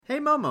Hey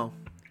Momo,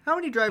 how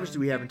many drivers do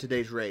we have in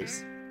today's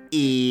race?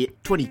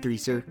 23,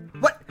 sir.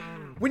 What?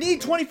 We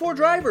need 24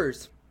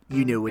 drivers!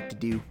 You know what to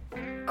do.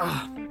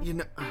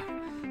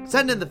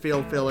 Send in the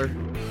field filler.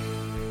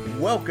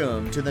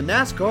 Welcome to the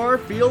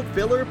NASCAR Field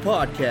Filler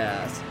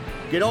Podcast.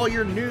 Get all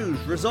your news,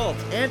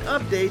 results, and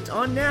updates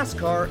on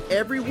NASCAR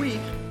every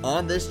week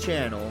on this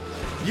channel.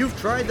 You've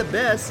tried the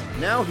best,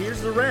 now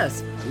here's the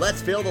rest.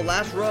 Let's fill the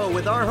last row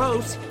with our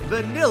host,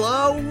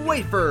 Vanilla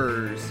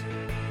Wafers.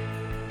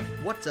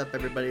 What's up,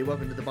 everybody?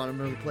 Welcome to the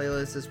bottom of the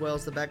playlist as well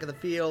as the back of the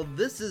field.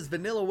 This is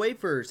Vanilla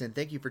Wafers, and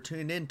thank you for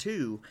tuning in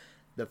to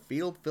the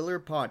Field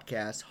Filler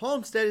Podcast.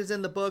 Homestead is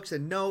in the books,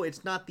 and no,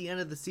 it's not the end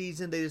of the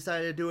season. They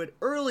decided to do it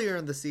earlier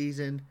in the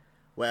season.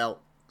 Well,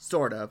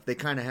 sort of. They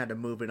kind of had to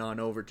move it on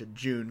over to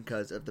June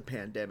because of the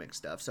pandemic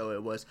stuff. So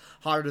it was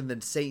harder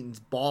than Satan's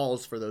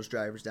balls for those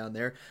drivers down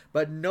there.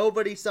 But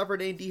nobody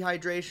suffered any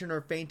dehydration or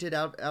fainted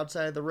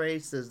outside of the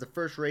race. This is the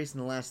first race in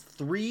the last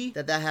 3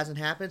 that hasn't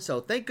happened.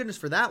 So thank goodness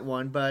for that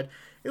one. But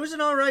it was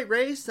an alright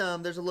race.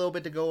 There's a little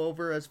bit to go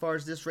over as far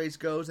as this race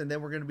goes. And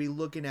then we're going to be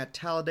looking at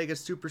Talladega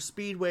Super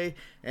Speedway.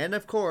 And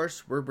of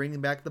course, we're bringing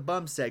back the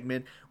bum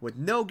segment with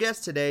no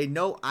guest today.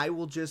 No, I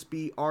will just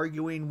be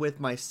arguing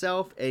with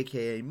myself,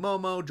 aka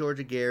Momo,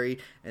 Georgia Gary,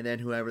 and then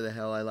whoever the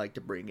hell I like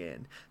to bring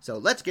in. So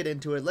let's get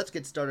into it. Let's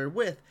get started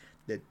with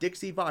the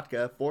Dixie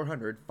Vodka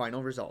 400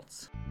 final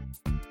results.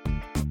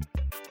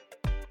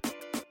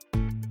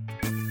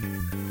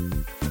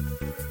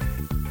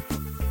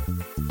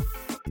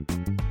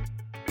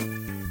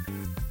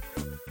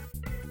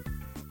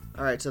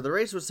 Alright, so the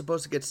race was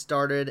supposed to get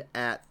started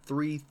at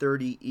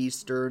 3:30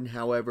 Eastern.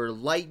 However,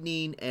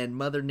 lightning and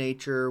Mother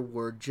Nature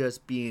were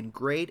just being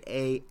grade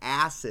A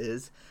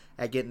asses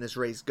at getting this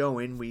race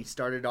going. We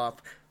started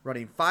off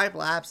running 5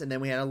 laps, and then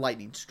we had a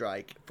lightning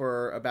strike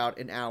for about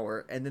an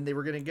hour. And then they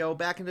were going to go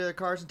back into their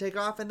cars and take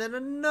off, and then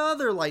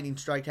another lightning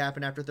strike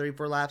happened after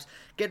 34 laps.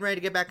 Getting ready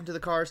to get back into the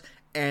cars,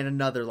 and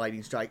another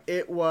lightning strike.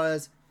 It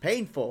was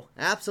painful.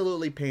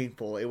 Absolutely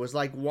painful. It was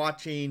like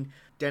watching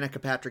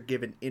Danica Patrick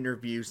give an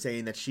interview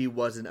saying that she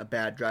wasn't a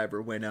bad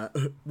driver when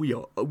we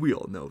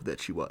all know that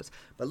she was.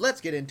 But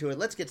let's get into it.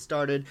 Let's get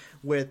started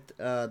with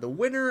the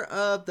winner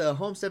of the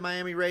Homestead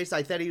Miami race.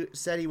 I thought he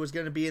said he was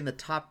going to be in the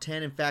top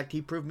 10. In fact,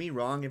 he proved me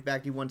wrong. In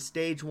fact, he won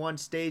Stage 1,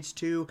 Stage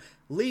 2,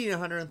 leading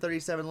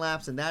 137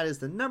 laps, and that is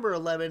the number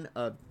 11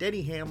 of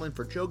Denny Hamlin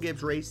for Joe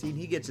Gibbs Racing.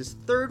 He gets his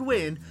 3rd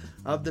win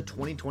of the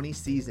 2020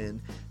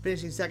 season.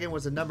 Finishing second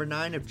was the number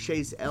 9 of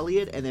Chase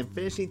Elliott, and then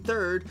finishing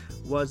third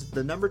was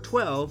the number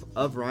 12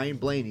 of Ryan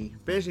Blaney.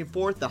 Finishing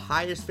 4th, the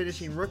highest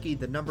finishing rookie,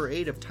 the number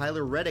 8 of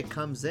Tyler Reddick,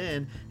 comes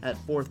in at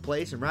 4th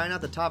place, and rounding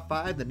out the top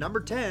 5, the number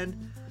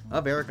 10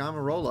 of Eric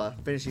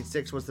Almirola. Finishing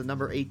 6th was the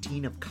number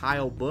 18 of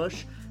Kyle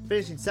Busch.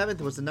 Finishing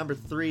 7th was the number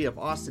 3 of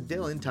Austin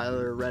Dillon,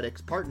 Tyler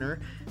Reddick's partner.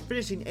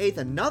 Finishing 8th,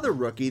 another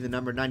rookie, the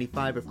number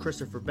 95 of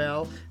Christopher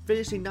Bell.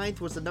 Finishing 9th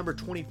was the number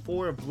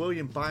 24 of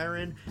William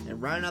Byron. And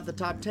rounding out the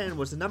top 10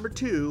 was the number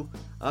 2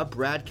 of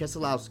Brad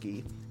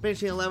Keselowski.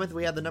 Finishing 11th,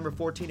 we have the number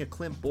 14 of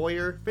Clint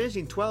Boyer.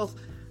 Finishing 12th,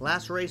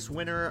 last race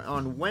winner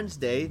on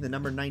Wednesday, the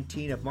number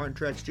 19 of Martin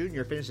Truex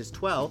Jr. finishes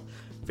 12th.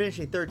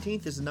 Finishing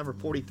 13th is the number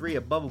 43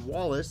 of Bubba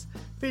Wallace.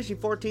 Finishing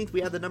 14th,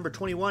 we have the number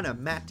 21 of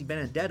Matt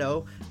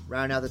DiBenedetto.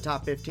 Rounding out the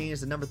top 15 is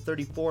the number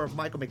 34 of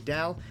Michael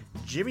McDowell.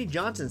 Jimmy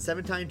Johnson,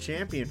 7-time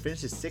champion,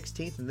 finishes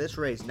 16th in this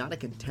race. Not a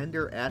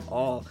contender at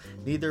all.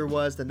 Neither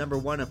was the number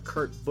 1 of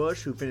Kurt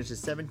Busch, who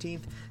finishes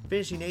 17th.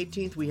 Finishing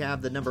 18th, we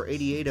have the number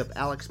 88 of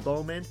Alex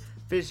Bowman.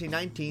 Finishing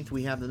 19th,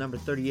 we have the number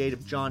 38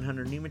 of John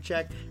Hunter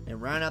Nemechek, and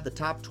round out the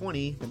top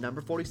 20, the number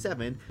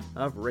 47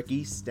 of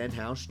Ricky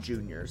Stenhouse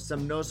Jr.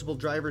 Some noticeable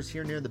drivers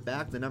here near the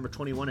back, the number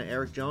 21 of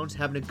Eric Jones,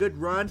 having a good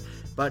run,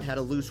 but had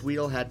a loose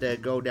wheel, had to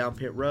go down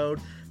pit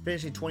road.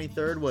 Finishing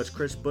 23rd was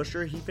Chris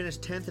Buescher. He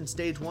finished 10th in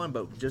Stage 1,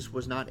 but just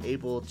was not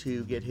able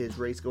to get his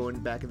race going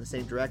back in the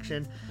same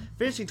direction.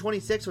 Finishing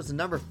 26th was the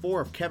number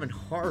 4 of Kevin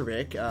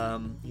Harvick.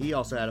 He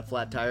also had a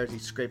flat tire as he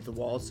scraped the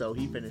wall, so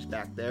he finished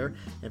back there.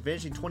 And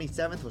finishing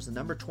 27th was the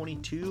number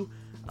 22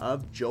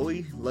 of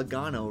Joey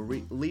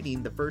Logano,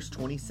 leading the first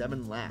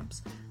 27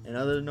 laps.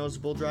 Another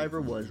noticeable driver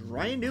was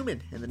Ryan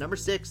Newman in the number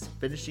 6,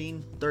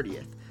 finishing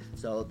 30th.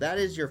 So that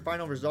is your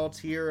final results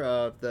here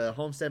of the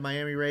Homestead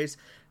Miami race.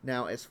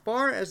 Now, as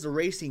far as the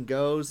racing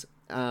goes,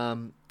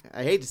 I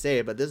hate to say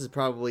it, but this is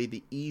probably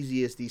the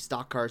easiest these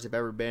stock cars have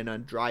ever been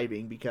on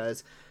driving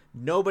because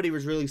nobody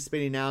was really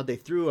spinning out. They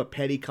threw a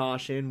petty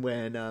caution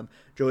when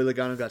Joey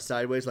Logano got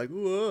sideways, like,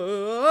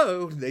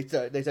 whoa. They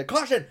said,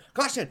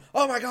 caution,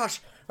 oh my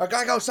gosh, a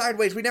guy goes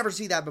sideways. We never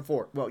see that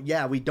before. Well,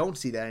 yeah, we don't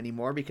see that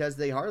anymore because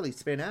they hardly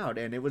spin out,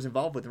 and it was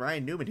involved with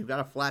Ryan Newman, who got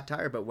a flat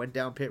tire but went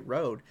down pit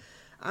road.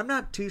 I'm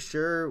not too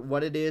sure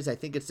what it is. I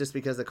think it's just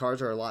because the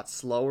cars are a lot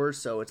slower,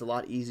 so it's a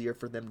lot easier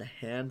for them to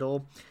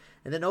handle.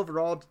 And then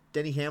overall,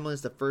 Denny Hamlin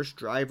is the first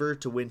driver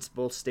to win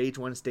both Stage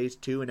 1 and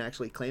Stage 2 and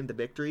actually claim the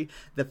victory.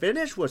 The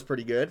finish was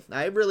pretty good.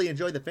 I really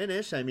enjoyed the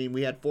finish. I mean,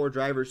 we had 4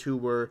 drivers who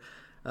were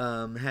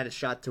had a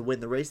shot to win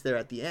the race there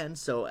at the end,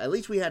 so at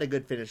least we had a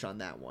good finish on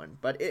that one.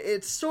 But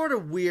it's sort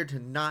of weird to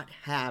not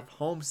have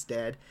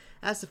Homestead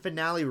as the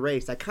finale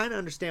race. I kind of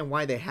understand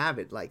why they have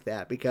it like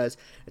that, because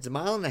it's a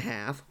mile and a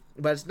half,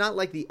 but it's not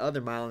like the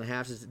other mile and a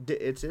half.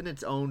 It's in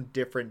its own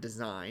different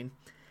design.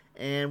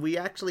 And we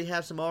actually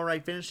have some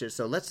alright finishes.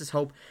 So let's just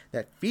hope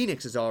that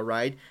Phoenix is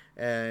alright.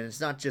 And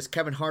it's not just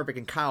Kevin Harvick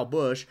and Kyle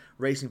Busch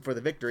racing for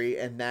the victory.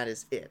 And that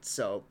is it.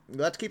 So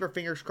let's keep our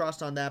fingers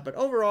crossed on that. But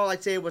overall,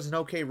 I'd say it was an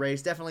okay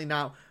race. Definitely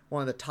not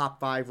one of the top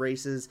 5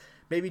 races.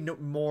 Maybe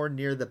more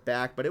near the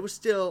back. But it was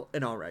still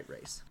an alright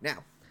race.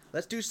 Now,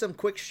 let's do some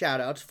quick shout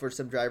outs for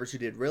some drivers who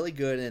did really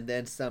good. And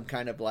then some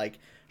kind of like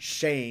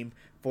shame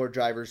for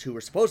drivers who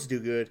were supposed to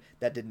do good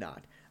that did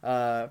not.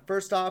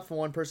 First off,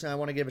 one person I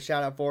want to give a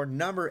shout out for,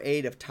 number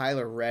 8 of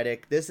Tyler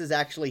Reddick. This is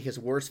actually his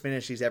worst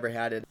finish he's ever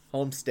had at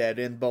Homestead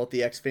in both the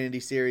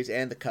Xfinity Series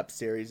and the Cup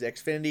Series.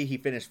 Xfinity, he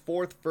finished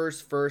 4th,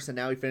 first, and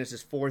now he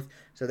finishes 4th.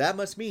 So that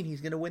must mean he's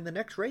going to win the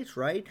next race,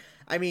 right?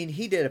 I mean,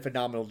 he did a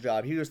phenomenal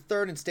job. He was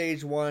 3rd in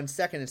Stage 1,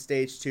 2nd in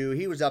Stage 2.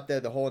 He was up there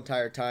the whole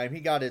entire time.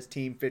 He got his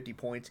team 50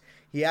 points.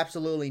 He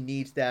absolutely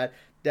needs that,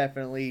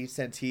 definitely,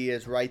 since he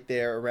is right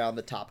there around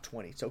the top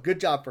 20. So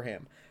good job for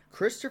him.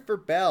 Christopher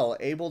Bell,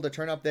 able to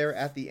turn up there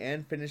at the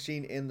end,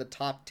 finishing in the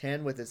top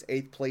 10 with his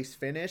 8th place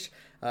finish.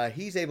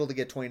 He's able to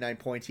get 29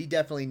 points. He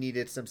definitely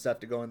needed some stuff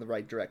to go in the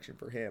right direction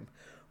for him.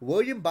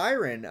 William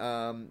Byron,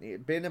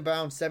 been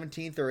around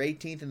 17th or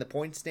 18th in the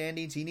point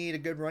standings. He needed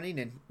a good running,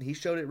 and he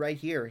showed it right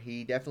here.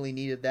 He definitely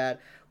needed that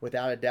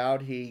without a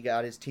doubt. He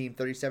got his team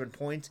 37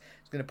 points.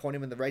 It's going to point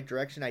him in the right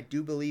direction. I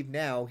do believe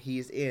now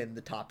he's in the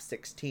top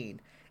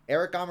 16.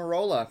 Eric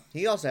Almirola,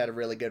 he also had a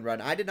really good run.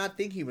 I did not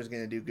think he was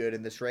going to do good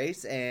in this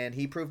race, and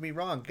he proved me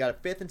wrong. Got a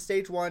 5th in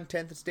Stage 1,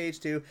 10th in Stage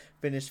 2,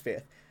 finished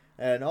 5th.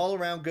 An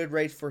all-around good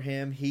race for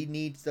him. He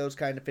needs those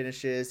kind of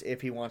finishes if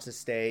he wants to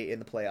stay in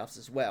the playoffs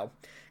as well.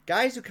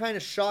 Guys who kind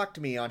of shocked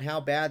me on how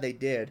bad they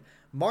did.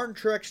 Martin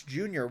Truex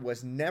Jr.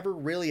 was never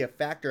really a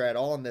factor at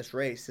all in this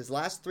race. His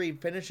last 3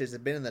 finishes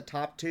have been in the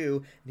top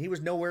 2, and he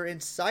was nowhere in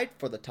sight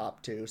for the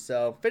top 2.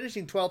 So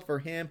finishing 12th for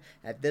him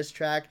at this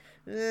track,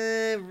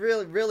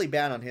 really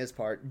bad on his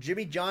part.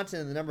 Jimmy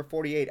Johnson in the number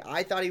 48.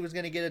 I thought he was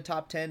going to get a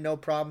top 10, no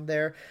problem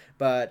there,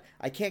 but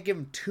I can't give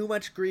him too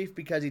much grief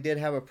because he did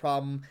have a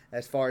problem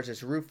as far as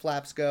his roof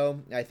flaps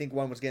go. I think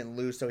one was getting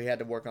loose, so he had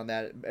to work on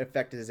that. It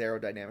affected his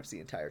aerodynamics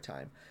the entire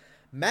time.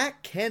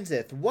 Matt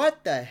Kenseth,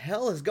 what the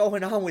hell is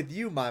going on with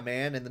you, my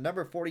man, in the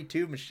number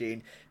 42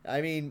 machine?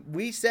 I mean,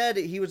 we said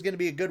he was going to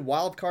be a good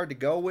wild card to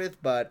go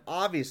with, but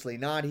obviously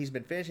not. He's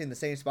been finishing the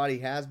same spot he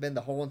has been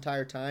the whole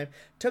entire time.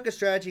 Took a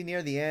strategy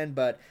near the end,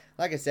 but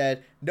like I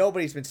said,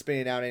 nobody's been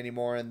spinning out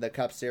anymore in the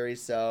Cup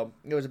Series, so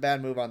it was a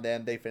bad move on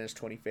them. They finished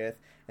 25th.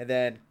 And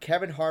then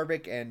Kevin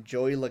Harvick and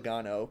Joey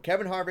Logano.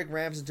 Kevin Harvick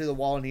rams into the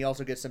wall, and he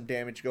also gets some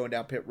damage going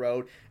down pit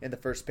road in the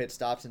first pit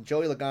stops. And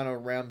Joey Logano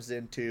rams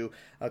into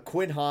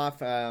Quinn Hoff.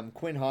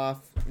 Quinn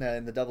Hoff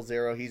in the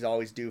 00, he's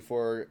always due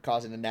for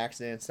causing an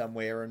accident in some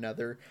way or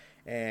another.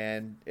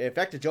 And it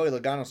affected Joey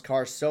Logano's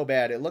car so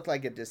bad, it looked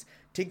like it just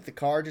tinked the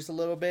car just a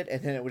little bit,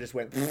 and then it just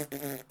went.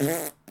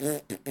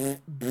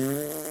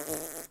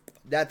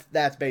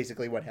 That's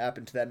basically what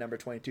happened to that number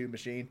 22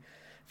 machine.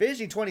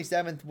 Finishing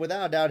 27th,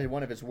 without a doubt,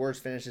 one of his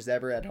worst finishes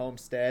ever at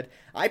Homestead.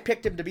 I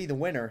picked him to be the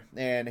winner,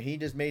 and he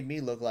just made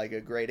me look like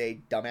a grade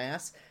A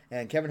dumbass.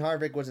 And Kevin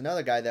Harvick was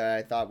another guy that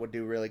I thought would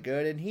do really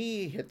good, and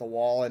he hit the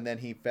wall, and then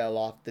he fell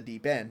off the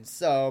deep end.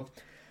 So,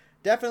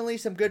 definitely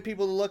some good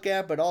people to look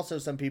at, but also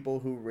some people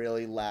who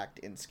really lacked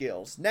in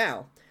skills.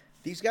 Now,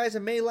 these guys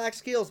may lack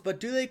skills, but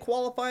do they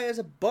qualify as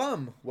a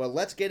bum? Well,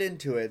 let's get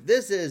into it.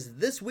 This is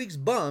this week's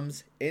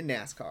bums in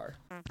NASCAR.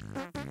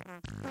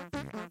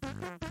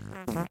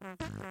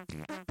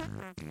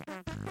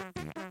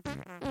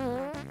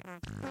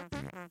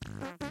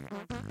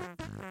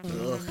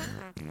 Ugh.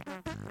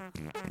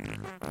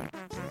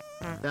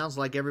 Sounds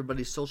like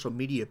everybody's social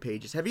media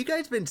pages. Have you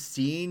guys been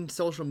seeing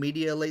social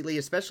media lately,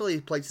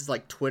 especially places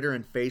like Twitter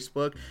and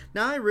Facebook?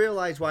 Now, I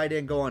realize why I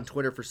didn't go on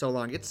Twitter for so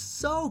long. It's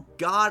so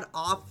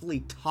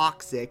god-awfully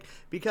toxic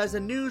because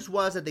the news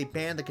was that they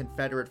banned the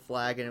Confederate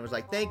flag, and it was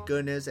like, thank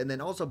goodness. And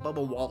then also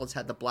Bubba Wallace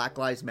had the Black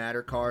Lives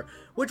Matter car,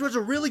 which was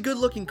a really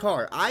good-looking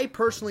car. I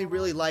personally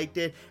really liked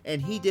it, and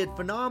he did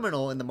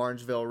phenomenal in the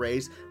Martinsville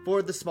race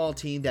for the small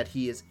team that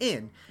he is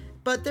in.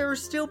 But there are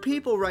still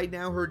people right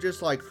now who are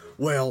just like,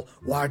 well,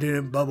 why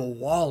didn't Bubba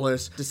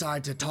Wallace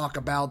decide to talk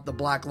about the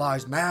Black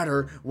Lives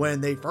Matter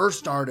when they first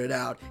started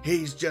out?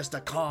 He's just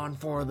a con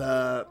for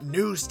the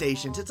news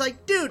stations. It's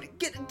like, dude,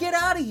 get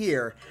out of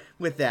here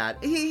with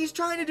that. He's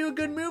trying to do a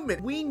good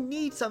movement. We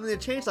need something to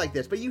change like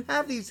this. But you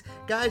have these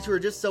guys who are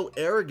just so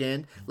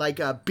arrogant, like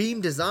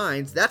Beam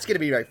Designs. That's going to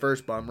be my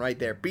first bum right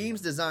there.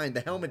 Beam's Design,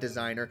 the helmet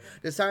designer,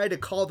 decided to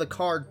call the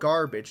car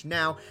garbage.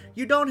 Now,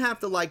 you don't have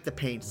to like the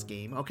paint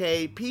scheme,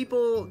 okay?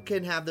 People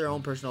can have their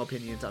own personal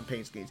opinions on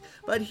paint schemes.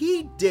 But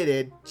he did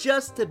it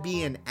just to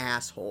be an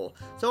asshole.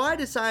 So I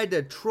decided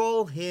to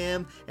troll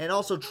him and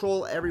also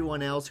troll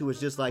everyone else who was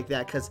just like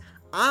that, because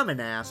I'm an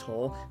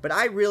asshole, but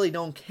I really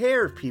don't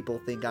care if people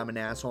think I'm an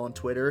asshole on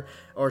Twitter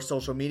or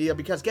social media,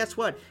 because guess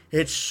what?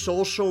 It's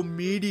social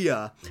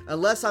media.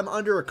 Unless I'm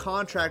under a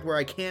contract where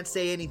I can't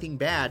say anything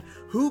bad,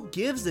 who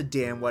gives a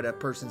damn what a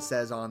person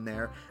says on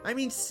there? I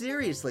mean,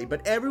 seriously,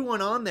 but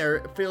everyone on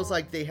there feels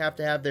like they have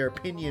to have their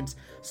opinions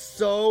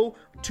so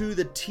to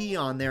the T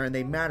on there, and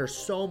they matter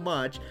so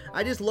much.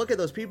 I just look at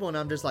those people and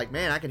I'm just like,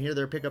 man, I can hear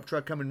their pickup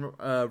truck coming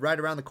right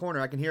around the corner.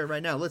 I can hear it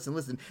right now. Listen.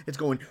 It's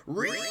going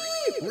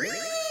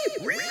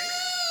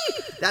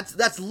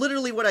That's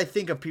literally what I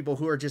think of people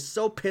who are just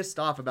so pissed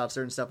off about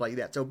certain stuff like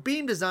that. So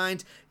Beam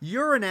Designs,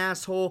 you're an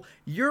asshole.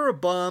 You're a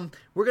bum.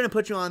 We're going to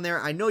put you on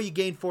there. I know you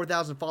gained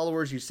 4,000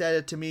 followers. You said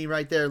it to me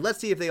right there. Let's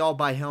see if they all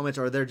buy helmets,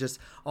 or they're just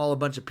all a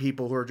bunch of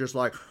people who are just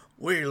like,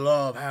 we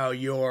love how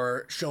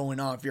you're showing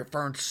off your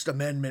First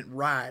Amendment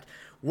right.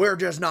 We're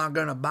just not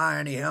going to buy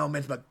any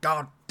helmets, but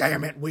god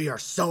damn it, we are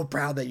so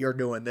proud that you're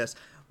doing this.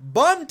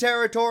 Bum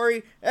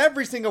territory,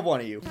 every single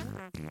one of you.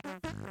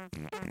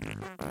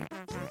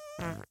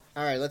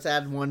 Alright, let's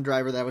add one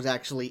driver that was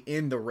actually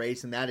in the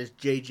race, and that is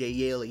J.J.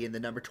 Yaley in the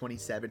number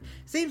 27.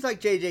 Seems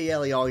like J.J.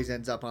 Yaley always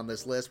ends up on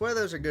this list. Well,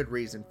 there's a good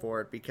reason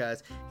for it,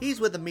 because he's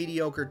with a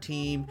mediocre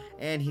team,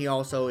 and he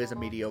also is a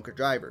mediocre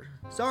driver.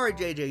 Sorry,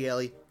 J.J.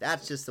 Yaley,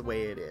 that's just the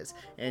way it is.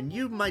 And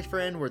you, my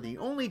friend, were the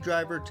only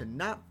driver to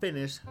not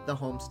finish the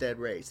Homestead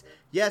race.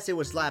 Yes, it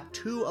was lap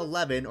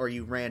 211, or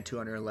you ran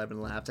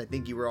 211 laps. I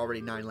think you were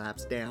already 9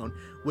 laps down,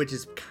 which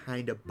is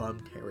kind of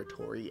bum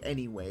territory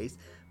anyways.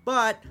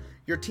 But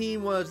your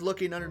team was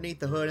looking underneath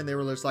the hood and they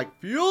were just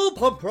like, fuel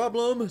pump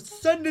problem,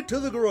 send it to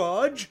the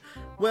garage.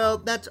 Well,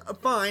 that's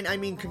fine. I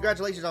mean,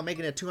 congratulations on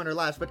making it 200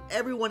 laps, but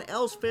everyone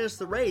else finished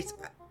the race.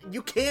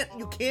 You can't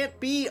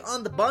be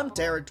on the bum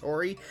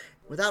territory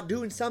without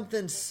doing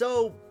something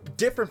so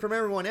different from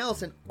everyone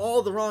else in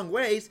all the wrong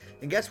ways.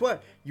 And guess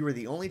what? You were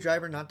the only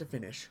driver not to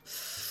finish.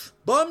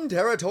 Bum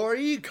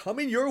territory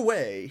coming your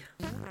way.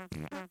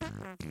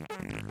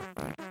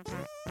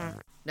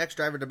 Next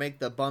driver to make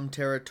the bum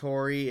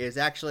territory is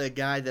actually a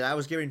guy that I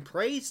was giving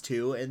praise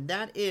to, and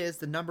that is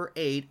the number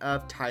 8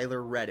 of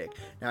Tyler Reddick.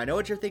 Now, I know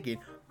what you're thinking.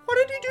 What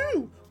did he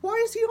do? Why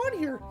is he on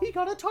here? He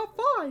got a top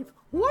 5.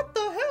 What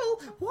the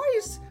hell? Why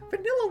is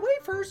Vanilla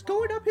Wafers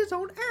going up his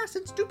own ass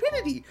in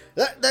stupidity?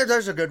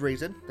 There's a good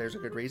reason. There's a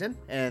good reason.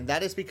 And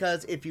that is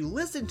because if you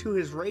listen to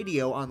his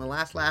radio on the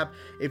last lap,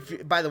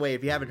 by the way,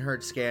 if you haven't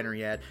heard Scanner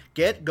yet,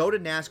 go to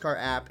NASCAR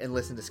app and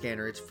listen to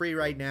Scanner. It's free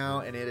right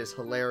now, and it is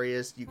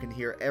hilarious. You can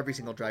hear every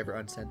single driver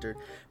uncensored.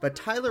 But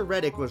Tyler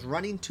Reddick was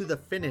running to the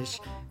finish,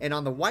 and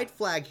on the white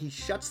flag, he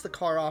shuts the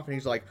car off, and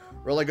he's like,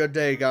 really good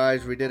day,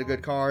 guys. We did a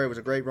good car. It was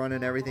a great run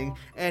and everything.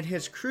 And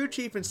his crew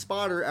chief and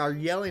spotter are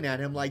yelling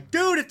at him like,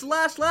 dude, it's the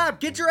last lap.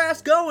 Get your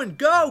ass going.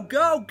 Go,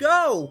 go,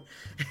 go.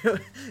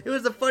 It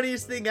was the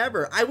funniest thing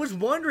ever. I was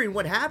wondering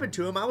what happened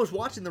to him. I was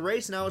watching the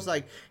race and I was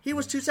like, he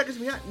was 2 seconds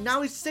behind.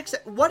 Now he's 6.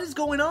 What is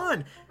going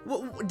on?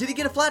 Did he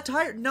get a flat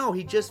tire? No,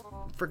 he just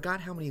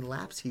forgot how many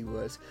laps he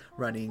was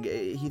running.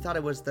 He thought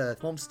it was the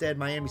Homestead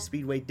Miami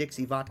Speedway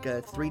Dixie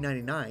Vodka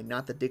 399,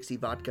 not the Dixie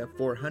Vodka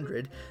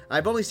 400.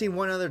 I've only seen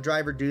one other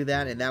driver do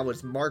that, and that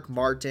was Mark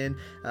Martin.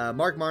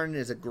 Mark Martin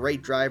is a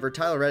great driver.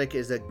 Tyler Reddick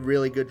is a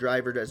really good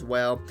driver as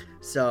well.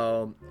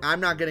 So I'm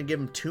not going to give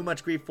him too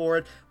much grief for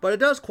it, but it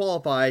does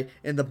qualify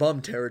in the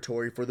bum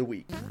territory for the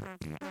week.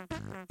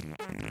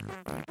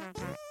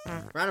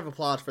 Round of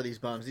applause for these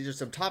bums. These are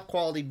some top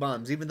quality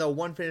bums. Even though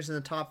one finished in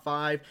the top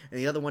 5 and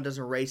the other one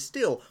doesn't race,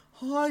 still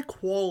high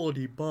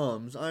quality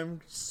bums.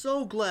 I'm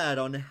so glad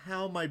on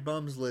how my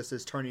bums list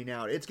is turning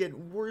out. It's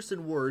getting worse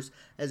and worse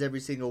as every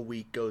single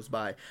week goes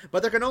by.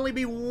 But there can only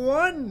be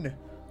one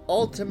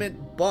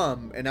ultimate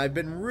bum, and I've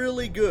been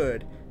really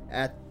good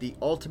at the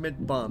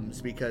ultimate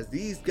bums because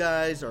these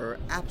guys are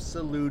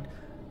absolute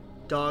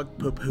dog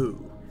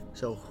poo-poo.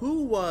 So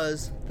who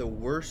was the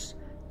worst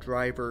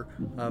driver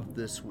of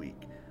this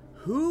week?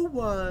 Who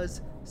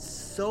was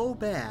so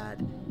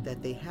bad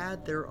that they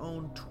had their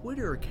own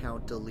Twitter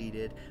account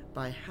deleted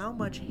by how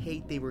much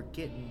hate they were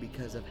getting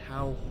because of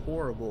how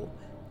horrible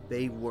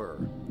they were?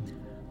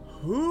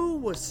 Who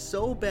was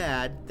so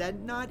bad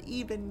that not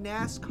even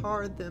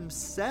NASCAR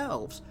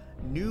themselves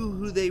knew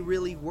who they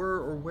really were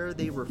or where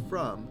they were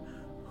from?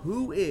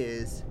 Who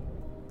is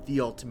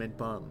the ultimate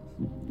bum?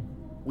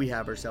 We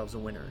have ourselves a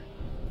winner.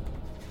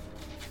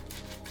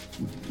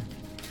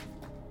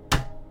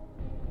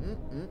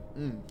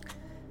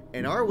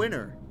 And our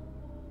winner,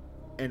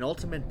 an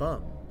ultimate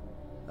bum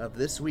of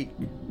this week,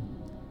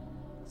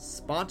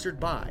 sponsored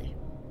by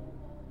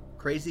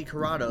Crazy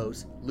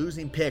Corrado's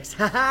Losing Picks.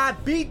 Haha,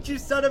 beat you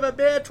son of a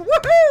bitch.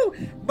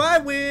 Woohoo! My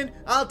win.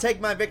 I'll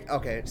take my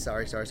Okay,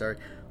 sorry.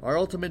 Our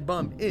ultimate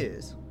bum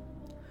is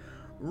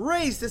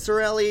Ray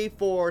Cicerelli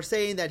for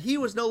saying that he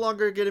was no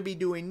longer going to be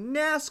doing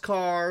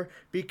NASCAR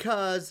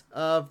because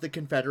of the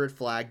Confederate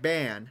flag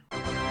ban.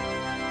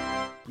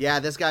 Yeah,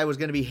 this guy was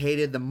going to be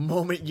hated the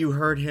moment you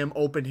heard him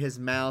open his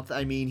mouth.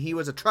 I mean, he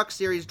was a truck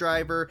series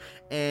driver,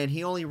 and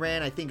he only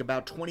ran, I think,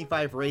 about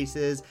 25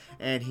 races,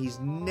 and he's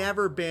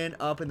never been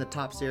up in the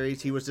top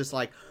series. He was just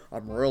like,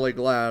 I'm really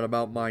glad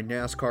about my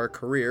NASCAR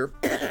career.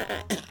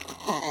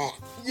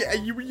 Yeah,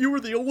 you were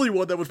the only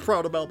one that was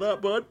proud about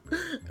that, bud.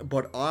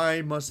 But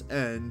I must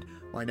end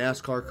my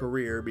NASCAR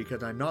career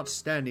because I'm not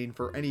standing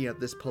for any of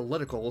this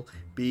political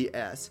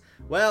BS.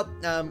 Well,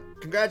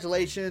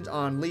 congratulations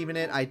on leaving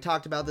it. I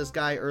talked about this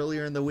guy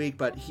earlier in the week,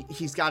 but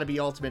he's got to be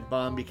ultimate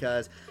bum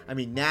because, I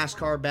mean,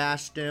 NASCAR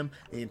bashed him.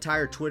 The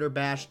entire Twitter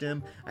bashed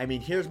him. I mean,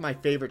 here's my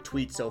favorite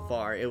tweet so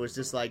far. It was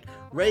just like,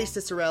 Ray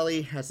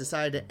Ciccarelli has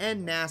decided to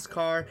end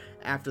NASCAR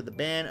after the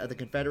ban of the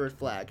Confederate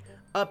flag.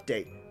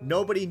 Update.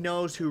 Nobody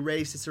knows who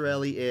Ray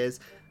Ciccarelli is.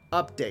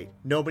 Update.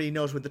 Nobody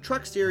knows what the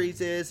truck series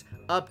is.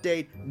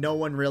 Update. No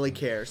one really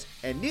cares.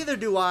 And neither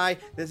do I.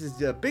 This is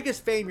the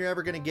biggest fame you're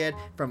ever going to get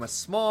from a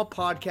small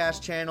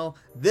podcast channel.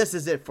 This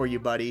is it for you,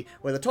 buddy.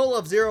 With a total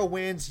of 0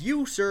 wins,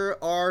 you, sir,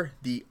 are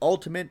the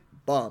ultimate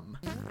bum.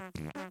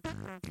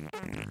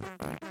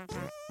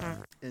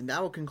 And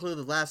that will conclude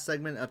the last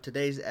segment of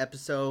today's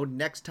episode.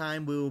 Next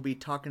time, we will be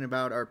talking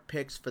about our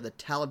picks for the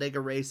Talladega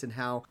race and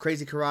how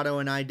Crazy Corrado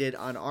and I did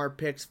on our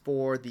picks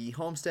for the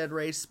Homestead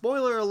race.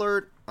 Spoiler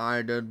alert,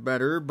 I did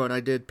better, but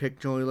I did pick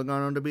Joey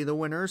Logano to be the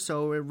winner,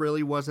 so it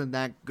really wasn't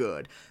that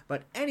good.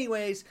 But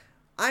anyways,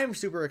 I'm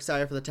super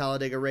excited for the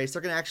Talladega race.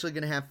 They're actually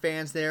going to have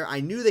fans there. I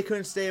knew they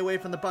couldn't stay away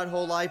from the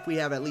butthole life. We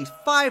have at least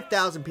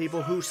 5,000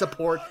 people who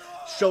support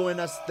showing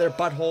us their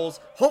buttholes.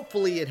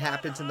 Hopefully it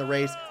happens in the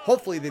race.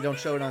 Hopefully they don't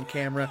show it on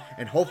camera.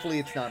 And hopefully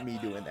it's not me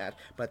doing that.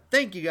 But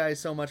thank you guys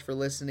so much for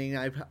listening.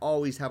 I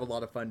always have a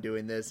lot of fun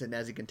doing this. And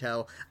as you can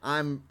tell,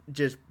 I'm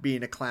just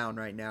being a clown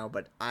right now.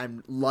 But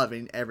I'm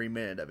loving every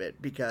minute of it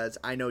because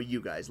I know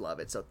you guys love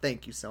it. So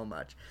thank you so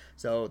much.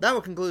 So that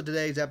will conclude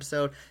today's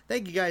episode.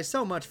 Thank you guys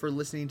so much for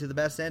listening to the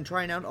best and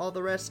trying out all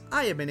the rest.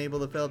 I have been able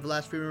to fill up the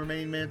last few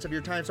remaining minutes of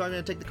your time. So I'm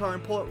going to take the car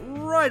and pull it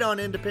right on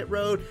into pit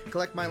road,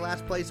 collect my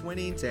last place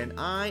winnings, and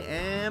I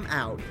am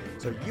out.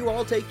 So you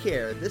all take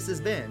care. This has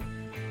been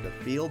the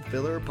Field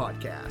Filler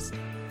Podcast.